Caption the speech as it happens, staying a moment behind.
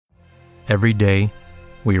Every day,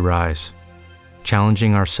 we rise,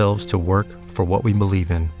 challenging ourselves to work for what we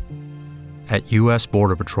believe in. At U.S.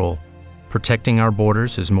 Border Patrol, protecting our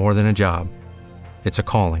borders is more than a job. It's a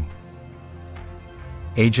calling.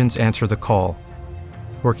 Agents answer the call,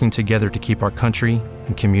 working together to keep our country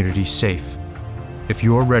and communities safe. If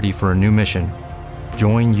you're ready for a new mission,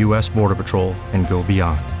 join U.S. Border Patrol and go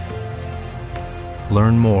beyond.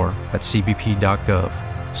 Learn more at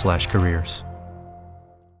cbp.gov/careers.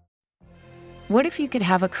 What if you could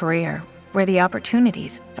have a career where the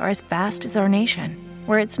opportunities are as vast as our nation,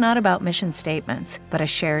 where it's not about mission statements, but a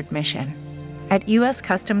shared mission? At U.S.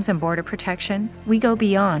 Customs and Border Protection, we go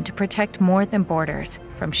beyond to protect more than borders.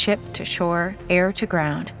 From ship to shore, air to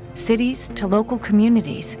ground, cities to local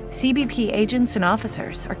communities, CBP agents and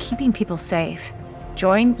officers are keeping people safe.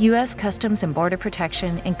 Join U.S. Customs and Border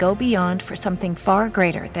Protection and go beyond for something far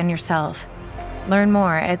greater than yourself. Learn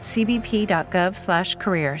more at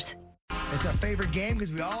cbp.gov/careers. It's our favorite game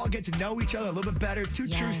because we all get to know each other a little bit better. Two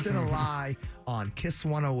truths and a lie on Kiss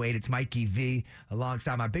 108. It's Mikey V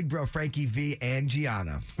alongside my big bro Frankie V and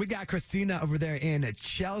Gianna. We got Christina over there in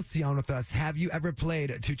Chelsea on with us. Have you ever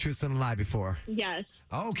played Two Truths and a Lie before? Yes.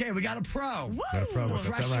 Okay, we got a pro. Woo! Got a pro with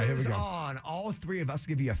us. All right, here we go. On. All three of us will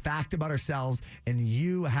give you a fact about ourselves, and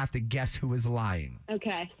you have to guess who is lying.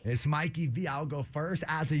 Okay. It's Mikey V. I'll go first.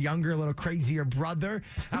 As a younger, little crazier brother,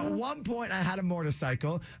 at one point I had a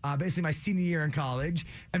motorcycle, basically my senior year in college.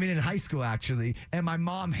 I mean, in high school, actually. And my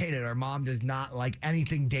mom hated it. Our mom does not like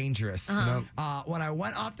anything dangerous. When I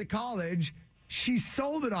went off to college, she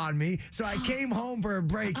sold it on me, so I came home for a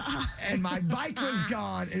break, and my bike was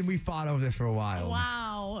gone, and we fought over this for a while.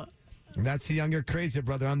 Wow. That's the younger, crazier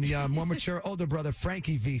brother. I'm the more mature, older brother,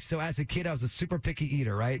 Frankie V. So as a kid, I was a super picky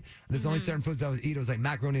eater, right? There's only certain foods I would eat. It was like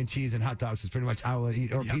macaroni and cheese and hot dogs was pretty much I would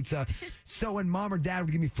eat, or pizza. So when mom or dad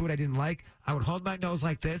would give me food I didn't like, I would hold my nose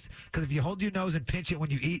like this, because if you hold your nose and pinch it when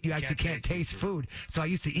you eat, you actually can't taste food. So I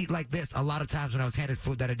used to eat like this a lot of times when I was handed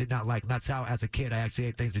food that I did not like. And that's how, as a kid, I actually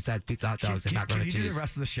ate things besides pizza, hot dogs, and macaroni and cheese. Can you do the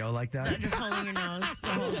rest of the show like that? Just holding your nose the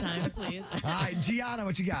whole time, please. All right, Gianna,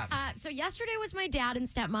 what you got? So yesterday was my dad and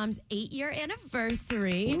stepmom's 8-year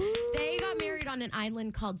anniversary. Ooh. They got married on an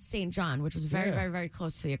island called St. John, which was very, very, very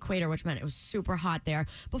close to the equator, which meant it was super hot there.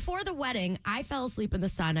 Before the wedding, I fell asleep in the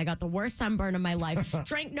sun. I got the worst sunburn of my life.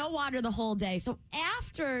 Drank no water the whole day. So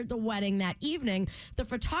after the wedding that evening, the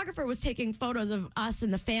photographer was taking photos of us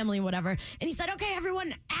and the family and whatever. And he said, okay,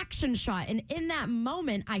 everyone, action shot. And in that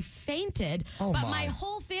moment, I fainted. But my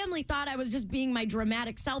whole family thought I was just being my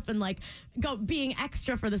dramatic self and like being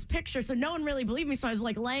extra for this picture. So no one really believed me. So I was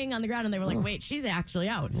like laying on the ground and they were like, wait, she's actually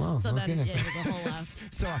out. Wow, so then it was a whole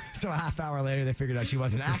So a half hour later, they figured out she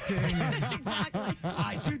wasn't acting. Exactly. All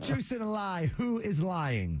right, two truths and a lie. Who is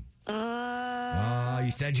lying?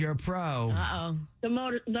 You said you're a pro. Uh-oh. The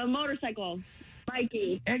motorcycle.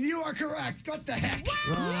 Mikey. And you are correct. What the heck?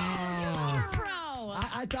 You're a pro.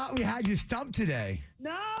 I thought we had you stumped today.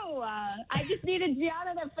 No, I just needed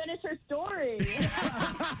Gianna to finish her story. You knew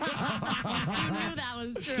that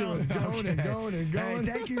was true. She was going and going and going.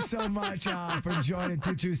 Hey, thank you so much for joining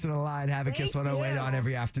Two Truths and a Lie and having Kiss 108 on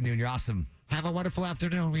every afternoon. You're awesome. Have a wonderful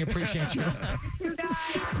afternoon. We appreciate you. You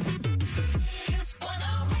guys.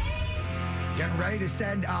 Getting ready to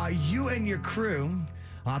send you and your crew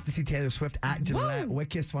off to see Taylor Swift at Gillette with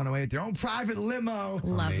Kiss 108 with their own private limo.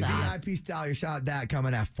 Love that. VIP style. Your shot at that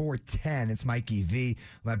coming at 4:10. It's Mikey V,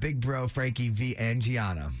 my big bro Frankie V, and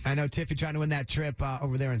Gianna. I know Tiffy trying to win that trip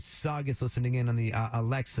over there in Saugus, listening in on the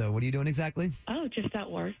Alexa. What are you doing exactly? Oh, just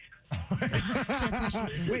at work.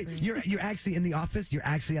 Wait, you're actually in the office? You're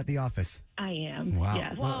actually at the office? I am. Wow.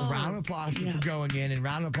 Yes. Well, round of applause for going in, and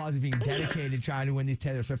round of applause for being dedicated trying to win these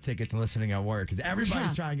Taylor Swift tickets and listening at work, because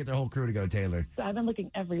everybody's trying to get their whole crew to go Taylor. So I've been looking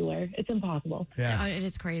everywhere. It's impossible. Yeah. It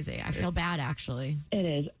is crazy. I feel bad, actually. It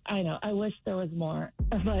is. I know. I wish there was more,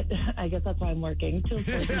 but I guess that's why I'm working.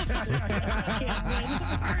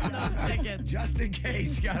 Just in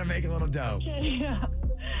case, you got to make a little dough. Yeah.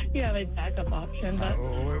 You have a backup option. But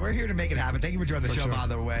we're here to make it happen. Thank you for joining the show, by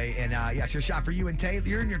the way. And yes, your shot for you and Taylor.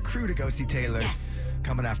 You're and your crew to go see Taylor. Yes.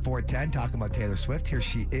 Coming at 4:10, talking about Taylor Swift. Here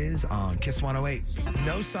she is on Kiss 108.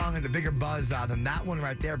 No song has a bigger buzz than that one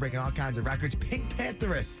right there, breaking all kinds of records. Pink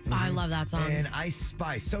Pantheress. I love that song. And Ice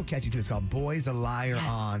Spice. So catchy, too. It's called Boy's a Liar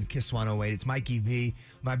on Kiss 108. It's Mikey V,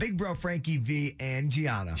 my big bro Frankie V, and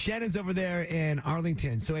Gianna. Shannon's over there in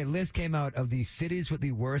Arlington. So a list came out of the cities with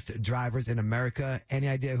the worst drivers in America. Any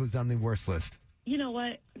idea who's on the worst list? you know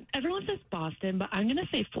what? everyone says Boston, but I'm going to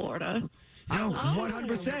say Florida. Oh,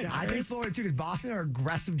 100%. I think Florida too, because Boston are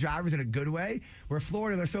aggressive drivers in a good way. Where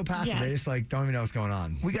Florida, they're so passive, Yeah. they just like don't even know what's going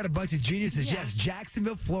on. We got a bunch of geniuses. Yeah. Yes,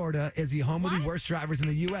 Jacksonville, Florida is the home of the What? worst drivers in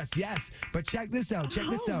the U.S. Yes, but check this out. Check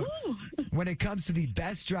this out. woo. When it comes to the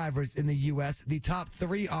best drivers in the U.S., the top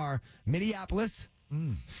 3 are Minneapolis,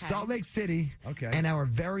 Salt Lake City, Okay. and our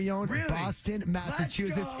very own Really? Boston,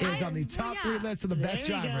 Massachusetts go. is on the top 3 list of the best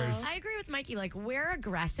There we go. drivers. I agree with Mikey. Like, we're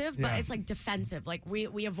aggressive, but Yeah. it's like defensive. Like,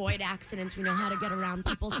 we avoid accidents. We know how to get around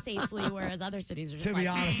people safely, whereas other cities are just To like, be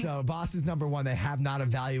honest, though, Boston's number one. They have not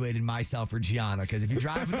evaluated myself or Gianna because if you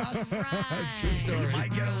drive with us, Right. True story. you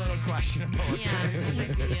might get a little questionable.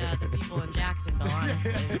 Yeah, the people in Jacksonville,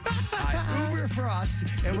 honestly. Uber for us,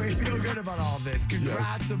 and we feel good about all this.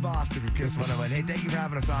 Congrats to Boston for Kiss 108. Hey, thank you for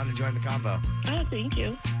having us on and joining the combo. Oh, thank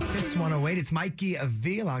you. Kiss 108. It's Mikey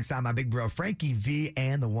V alongside my big bro Frankie V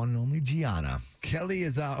and the one and only Gianna. Kelly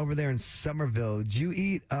is over there in Somerville. Do you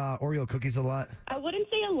eat Oreo cookies a lot? I wouldn't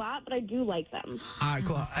say a lot, but I do like them. All right,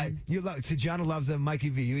 cool. So Gianna loves them. Mikey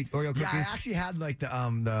V, you eat Oreo cookies? Yeah, I actually had like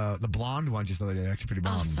the blonde one just the other day. They're actually pretty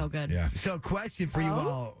bomb. Oh, so good. Yeah. So, question for you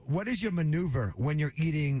all: what is your maneuver when you're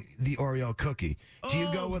eating the Oreo cookie? Do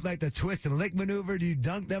you go with like the twist and lick maneuver? Do you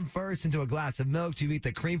dunk them first into a glass of milk? Do you eat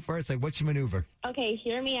the cream first? Like, what's your maneuver? Okay,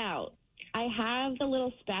 hear me out. I have the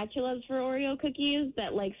little spatulas for Oreo cookies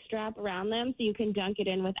that like strap around them so you can dunk it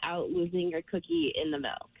in without losing your cookie in the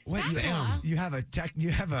milk. Wait, Spatula? you have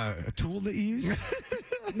a tool that you use?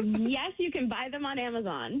 Yes, you can buy them on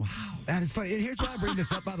Amazon. That is funny. And here's why I bring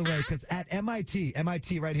this up, by the way, because at MIT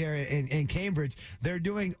right here in Cambridge, they're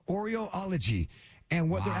doing Oreoology. And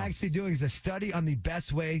what they're actually doing is a study on the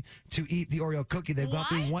best way to eat the Oreo cookie. They've gone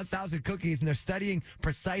through What? 1,000 cookies, and they're studying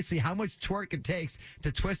precisely how much twerk it takes to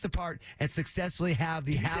twist apart and successfully have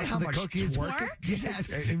the Did you say half how of the much cookies. twerk?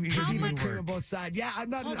 Yes. I mean, How it much- even Cream on work. both sides. Yeah, I'm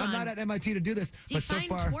not on. at MIT to do this, but so Define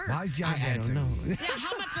far, twerk. Why is Gianna I don't dancing? know. Yeah,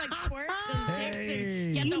 how much like twerk does it take Hey.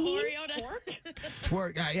 to get the You mean Oreo to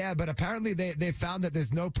Twerk, yeah, but apparently they found that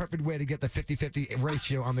there's no perfect way to get the 50-50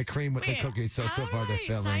 ratio on the cream with the cookies. So how far do they're I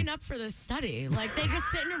failing. sign up for this study? Like they just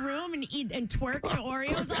sit in a room and eat and twerk to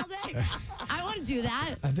Oreos all day. I want to do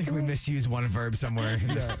that. I think we misused one verb somewhere in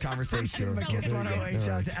this conversation. But So Kiss good. 108, shout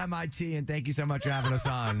out to MIT, and thank you so much for having us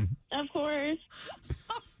on. Of course.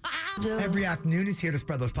 Every afternoon is here to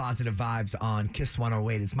spread those positive vibes on Kiss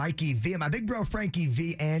 108. It's Mikey V, and my big bro Frankie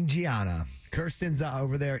V, and Gianna. Kirsten's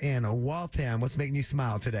over there in Waltham. What's making you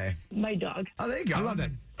smile today? My dog. Oh, there you go. I love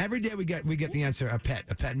that. Every day we get the answer, a pet.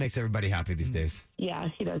 A pet makes everybody happy these days. Yeah,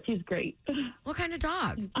 he does. He's great. What kind of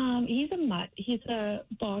dog? He's a mutt. He's a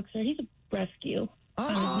boxer. He's a rescue. Oh,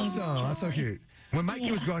 that's awesome. That's so cute. When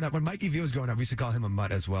Mikey was growing up, when Mikey V was growing up, we used to call him a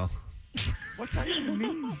mutt as well. What's that even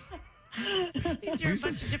mean? These are a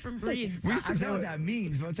bunch of different breeds. I know what that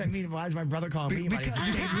means, but what's that mean? Why does my brother call me? Because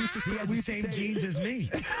he we has the same genes as me.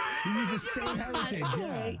 He has the same heritage.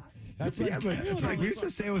 Yeah. That's like, Yeah, but it's like we used to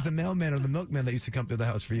say it was the mailman or the milkman that used to come through the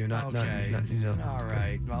house for you, not you know. All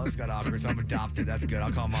right. Well, this got awkward, so I'm adopted. That's good.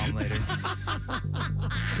 I'll call mom later.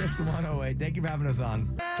 Kiss 108. Thank you for having us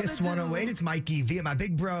on. Kiss 108. It's Mikey V, and my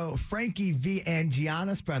big bro Frankie V, and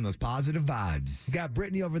Gianna spreading those positive vibes. You got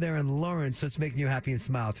Brittany over there in Lawrence, so it's making you happy and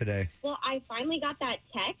smile today. Well, I finally got that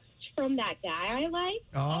text from that guy I like.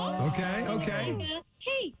 Oh, Okay.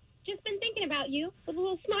 Hey, just been thinking about you with a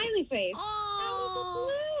little smiley face. Oh. Out of the blue.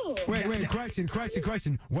 Wait,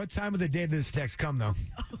 question. What time of the day did this text come, though?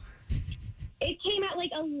 It came at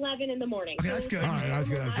like 11 in the morning. Okay, So that's it good. was All right, that was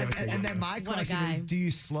good. And then my What a question guy. is, do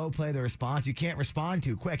you slow play the response? You can't respond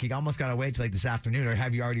too quick. You almost got to wait till like this afternoon, or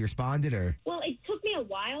have you already responded? Or Well, it took me a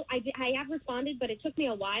while. I have responded, but it took me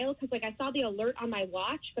a while because like I saw the alert on my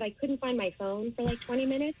watch, but I couldn't find my phone for like 20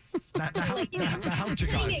 minutes. that helped your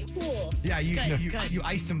Playing cause. it cool. Yeah, you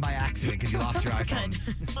iced him by accident because you lost your iPhone.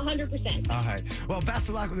 100%. All right. Well, best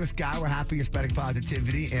of luck with this guy. We're happy you're spreading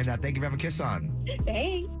positivity, and thank you for having Kiss on.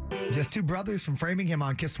 Hey. Just two brothers from Framingham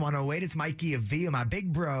on Kiss 108. It's Mikey V and my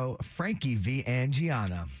big bro, Frankie V, and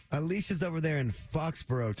Gianna. Alicia's over there in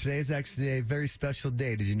Foxborough. Today is actually a very special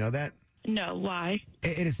day. Did you know that? No, why?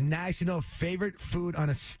 It is National Favorite Food on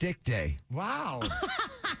a Stick Day. Wow.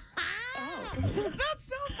 That's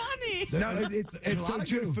so funny. No, it's a so lot of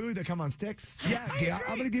true. good food that come on sticks. Yeah,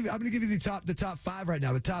 I'm gonna give you the top 5 right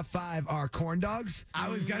now. The top 5 are corn dogs. I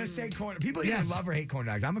was going to say corn. People either Yes. love or hate corn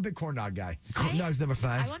dogs. I'm a big corn dog guy. Corn dogs number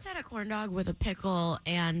 5. I once had a corn dog with a pickle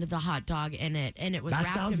and the hot dog in it, and it was That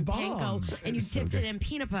wrapped sounds in bomb. panko, and you So dipped good. it in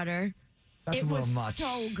peanut butter. That's It a little was much.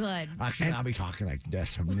 so good. Actually, I'll be talking like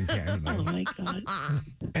this. I'm really can't Oh remember. my god.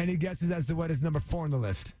 Any guesses as to what is number 4 on the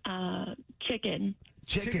list? Chicken.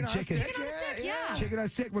 Chicken. Chicken on a stick, yeah. Chicken on a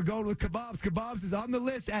stick. We're going with kebabs. Kebabs is on the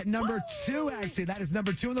list at number 2, actually. That is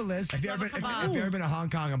number 2 on the list. If you ever been to Hong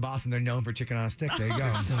Kong and Boston, they're known for chicken on a stick. There you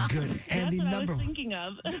go. So good. And That's the what number I was thinking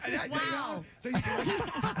of. Wow. So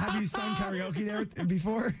have you sung karaoke there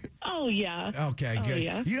before? Oh, yeah. Okay, Oh, good.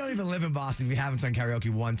 yeah. You don't even live in Boston if you haven't sung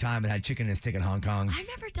karaoke one time and had chicken and a stick in Hong Kong. I've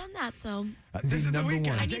never done that, so This is the number weekend.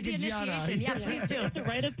 one. I need Take the it, Gianna. initiation. Yeah, please do. It's a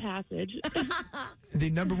rite of passage. The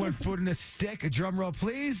number 1 food in a stick. A drum roll,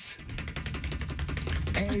 please.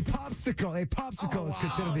 A popsicle. A popsicle is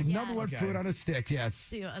considered the number 1 Yes. food on a stick. Yes.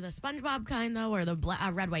 Do the SpongeBob kind though, or the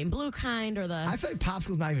red, white, and blue kind, or the I feel like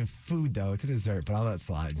popsicle's not even food, though. It's a dessert, but I'll let it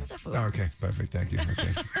slide. It's a food. Oh, okay, perfect. Thank you.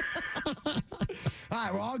 Okay. All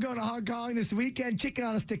right, we're all going to Hong Kong this weekend. Chicken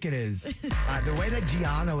on a stick it is. The way that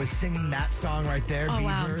Gianna was singing that song right there, Oh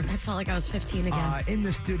wow! Bieber, I felt like I was 15 again. in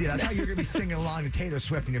the studio. That's how you're going to be singing along to Taylor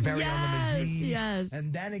Swift in your very own limousine. Yes.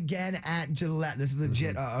 And then again at Gillette. This is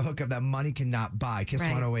legit a hookup that money cannot buy. Kiss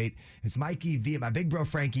Right. 108. It's Mikey V, my big bro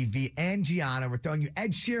Frankie V, and Gianna. We're throwing you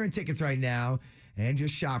Ed Sheeran tickets right now. And your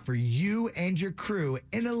shot for you and your crew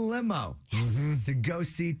in a limo to go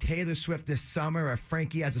see Taylor Swift this summer.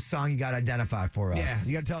 Frankie has a song you got to identify for us. Yeah,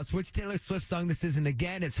 you got to tell us which Taylor Swift song this is. And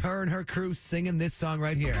again, it's her and her crew singing this song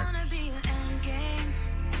right here. I wanna be your end game.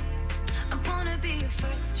 I wanna be your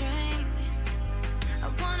first string. I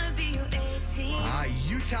wanna be your 18.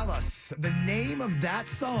 You tell us the name of that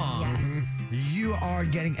song. Yes. You are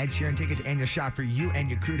getting Ed Sheeran tickets and your shot for you and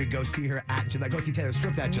your crew to go see her at Gillette. Go see Taylor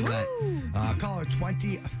Swift at Gillette. Call her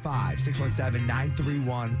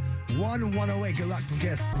 25-617-931-1108. Good luck from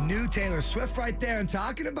Kiss. New Taylor Swift right there. And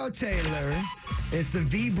talking about Taylor, it's the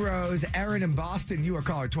V-Bros, Aaron in Boston. You are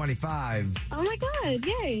caller 25. Oh, my God.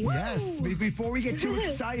 Yay. Yes. Before we get too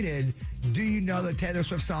excited, do you know the Taylor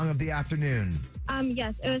Swift song of the afternoon?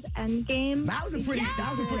 Yes, it was Endgame. That was a pretty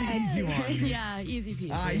easy one. Yeah, easy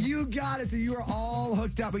peasy. You got it. So you are all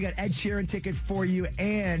hooked up. We got Ed Sheeran tickets for you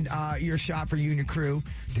and your shot for you and your crew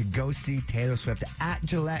to go see Taylor Swift at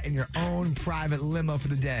Gillette in your own private limo for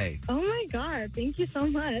the day. Oh, my God. Thank you so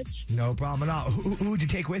much. No problem at all. Who would you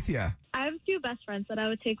take with you? I have 2 best friends that I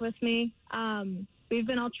would take with me. We've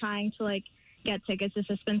been all trying to, get tickets. It's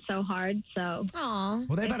just been so hard, so... Aw.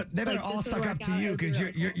 Well, they better all this would suck up work to out. you It would be because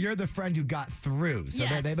really cool. you're the friend who got through. So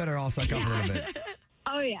Yes. they better all suck up a little bit.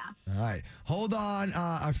 Oh, yeah. All right. Hold on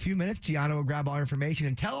a few minutes. Gianna will grab all your information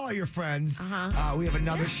and tell all your friends. We have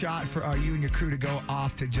another shot for you and your crew to go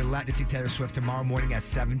off to Gillette to see Taylor Swift tomorrow morning at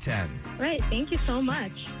 7:10. Right. Thank you so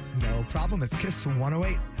much. No problem. It's Kiss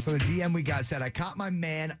 108. So the DM we got said, I caught my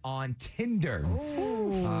man on Tinder.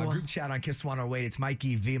 Group chat on Kiss 108. It's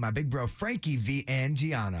Mikey V, my big bro Frankie V, and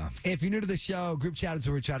Gianna. If you're new to the show, group chat is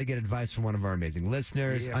where we try to get advice from one of our amazing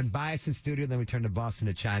listeners. Yeah. Unbiased in studio, then we turn to Boston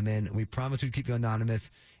to chime in. We promise we'd keep you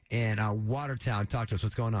anonymous. And Watertown, talk to us.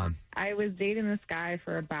 What's going on? I was dating this guy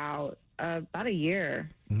for about a year,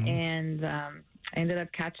 and I ended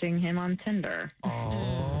up catching him on Tinder.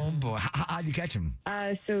 Oh, boy. How'd you catch him?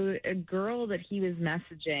 So a girl that he was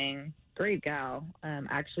messaging, great gal,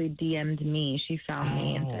 actually DM'd me. She found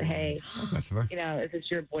me and said, "Hey, That's the is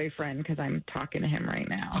this your boyfriend? Because I'm talking to him right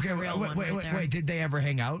now." Okay, a real one right there. wait. Did they ever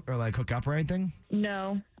hang out or hook up or anything?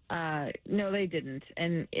 No. No, they didn't.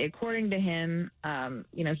 And according to him,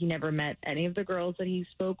 he never met any of the girls that he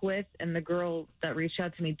spoke with. And the girl that reached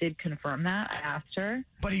out to me did confirm that. I asked her.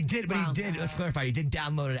 But he did. Let's clarify. He did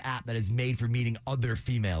download an app that is made for meeting other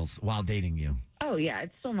females while dating you. Oh, yeah,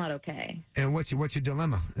 it's still not okay. And what's your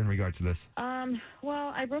dilemma in regards to this?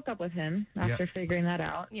 Well, I broke up with him after figuring that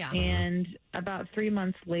out. Yeah. And about 3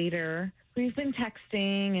 months later, we've been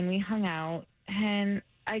texting and we hung out. And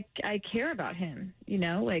I care about him,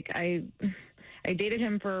 I dated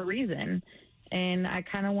him for a reason, and I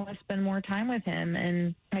kind of want to spend more time with him.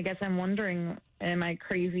 And I guess I'm wondering, am I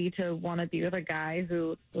crazy to want to be with a guy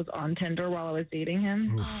who was on Tinder while I was dating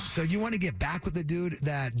him? So you want to get back with the dude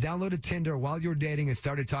that downloaded Tinder while you were dating and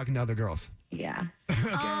started talking to other girls? Yeah.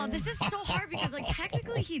 Oh, this is so hard because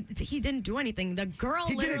technically he didn't do anything. The girl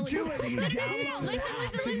He didn't literally do it. He No, downloaded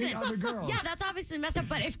listen. to meet other girls. Yeah, that's obviously messed up.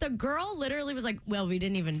 But if the girl literally was like, "Well, we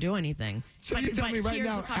didn't even do anything," So but, you tell but me right here's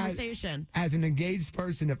now, the conversation. as an engaged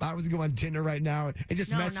person, if I was to go on Tinder right now and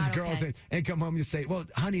just No, message not girls okay. and come home and say, "Well,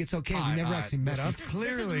 honey, it's okay. We never actually met up." This is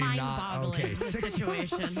mind-boggling, this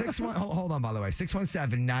situation. Hold on, by the way.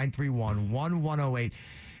 617-931-1108.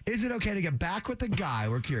 Is it okay to get back with the guy?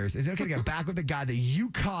 We're curious. Is it okay to get back with the guy that you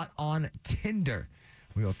caught on Tinder?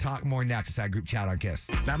 We will talk more next inside Group Chat on Kiss.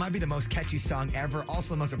 That might be the most catchy song ever.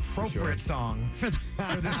 Also the most appropriate song for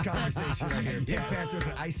this conversation right here. Pink Panthers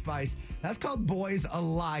with Ice Spice. That's called Boys a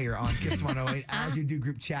Liar on Kiss 108. As you do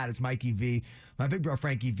Group Chat, it's Mikey V, my big bro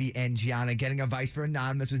Frankie V, and Gianna getting advice for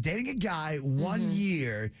Anonymous. Was dating a guy 1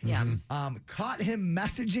 year. Yeah. Caught him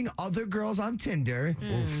messaging other girls on Tinder.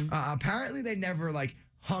 Apparently they never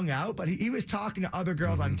hung out, but he was talking to other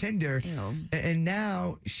girls on Tinder. Ew. And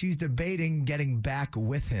now she's debating getting back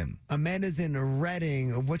with him. Amanda's in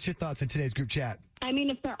Reading. What's your thoughts on today's Group Chat? I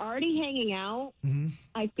mean, if they're already hanging out,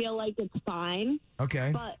 I feel like it's fine.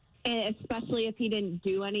 Okay. But especially if he didn't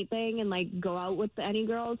do anything and go out with any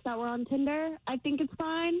girls that were on Tinder, I think it's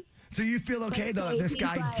fine. So you feel okay, though, that this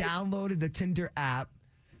guy downloaded the Tinder app,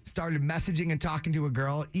 started messaging and talking to a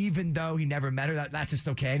girl, even though he never met her? That's just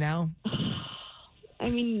okay now? I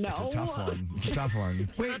mean, no. It's a tough one. It's a tough one.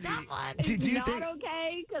 Wait, that one. It's not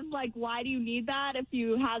okay, because, why do you need that if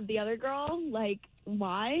you had the other girl?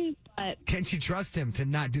 Why? But Can she trust him to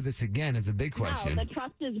not do this again is a big question. no, the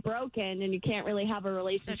trust is broken, and you can't really have a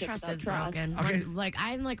relationship The trust without is trust. broken. Okay.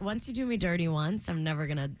 I'm once you do me dirty once, I'm never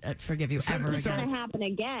gonna forgive you ever It's again. going to happen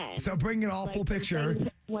again. So bring it all full picture.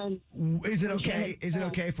 When Is it okay? Is it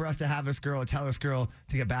okay for us to have tell this girl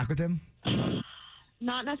to get back with him?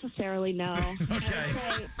 Not necessarily, no. Okay.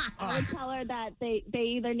 I would tell her that they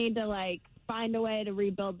either need to find a way to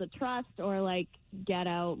rebuild the trust or get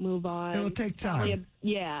out, move on. It'll take time.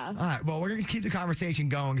 Yeah. All right. Well, we're going to keep the conversation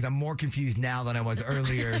going because I'm more confused now than I was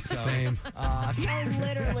earlier. So. Same. No,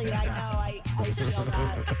 literally, I know. I feel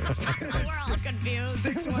that. We're all confused.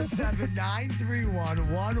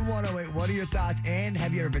 617-931-1108. What are your thoughts? And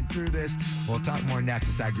have you ever been through this? We'll talk more next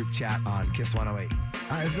inside Group Chat on Kiss 108. All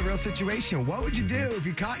right, this is a real situation. What would you do if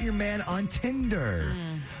you caught your man on Tinder?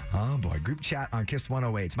 Oh, boy. Group Chat on Kiss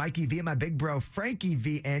 108. It's Mikey V and my big bro, Frankie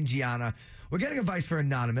V and Gianna. We're getting advice for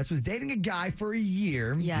Anonymous. Was dating a guy for a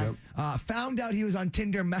year. Yeah. Found out he was on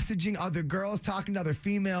Tinder messaging other girls, talking to other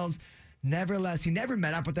females. Nevertheless, he never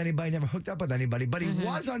met up with anybody, never hooked up with anybody, but he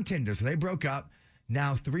was on Tinder, so they broke up.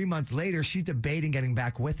 Now, 3 months later, she's debating getting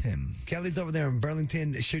back with him. Kelly's over there in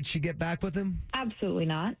Burlington. Should she get back with him? Absolutely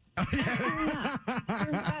not. There's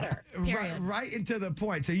better. Right into the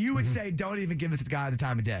point. So you would say, don't even give this guy the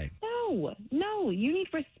time of day. No, you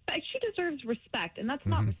need respect. She deserves respect, and that's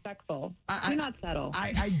not respectful. Do not settle.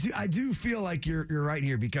 I do feel like you're right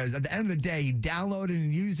here because at the end of the day, he downloaded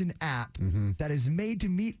and used an app that is made to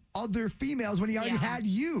meet other females when he already had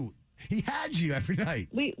you. He had you every night.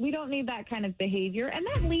 We don't need that kind of behavior, and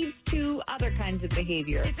that leads to other kinds of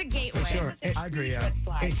behavior. It's a gateway. Sure. I agree, yeah.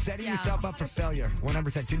 It's setting yourself up for failure.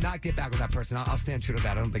 100%. Do not get back with that person. I'll stand true to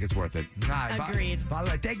that. I don't think it's worth it. All right, Agreed. By the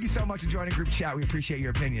way, thank you so much for joining Group Chat. We appreciate your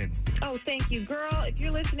opinion. Oh, thank you, girl. If you're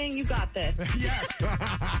listening, you got this. Yes.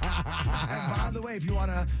 And by the way, if you want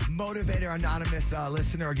to motivate our anonymous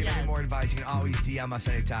listener or get any more advice, you can always DM us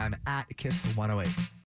anytime at Kiss 108.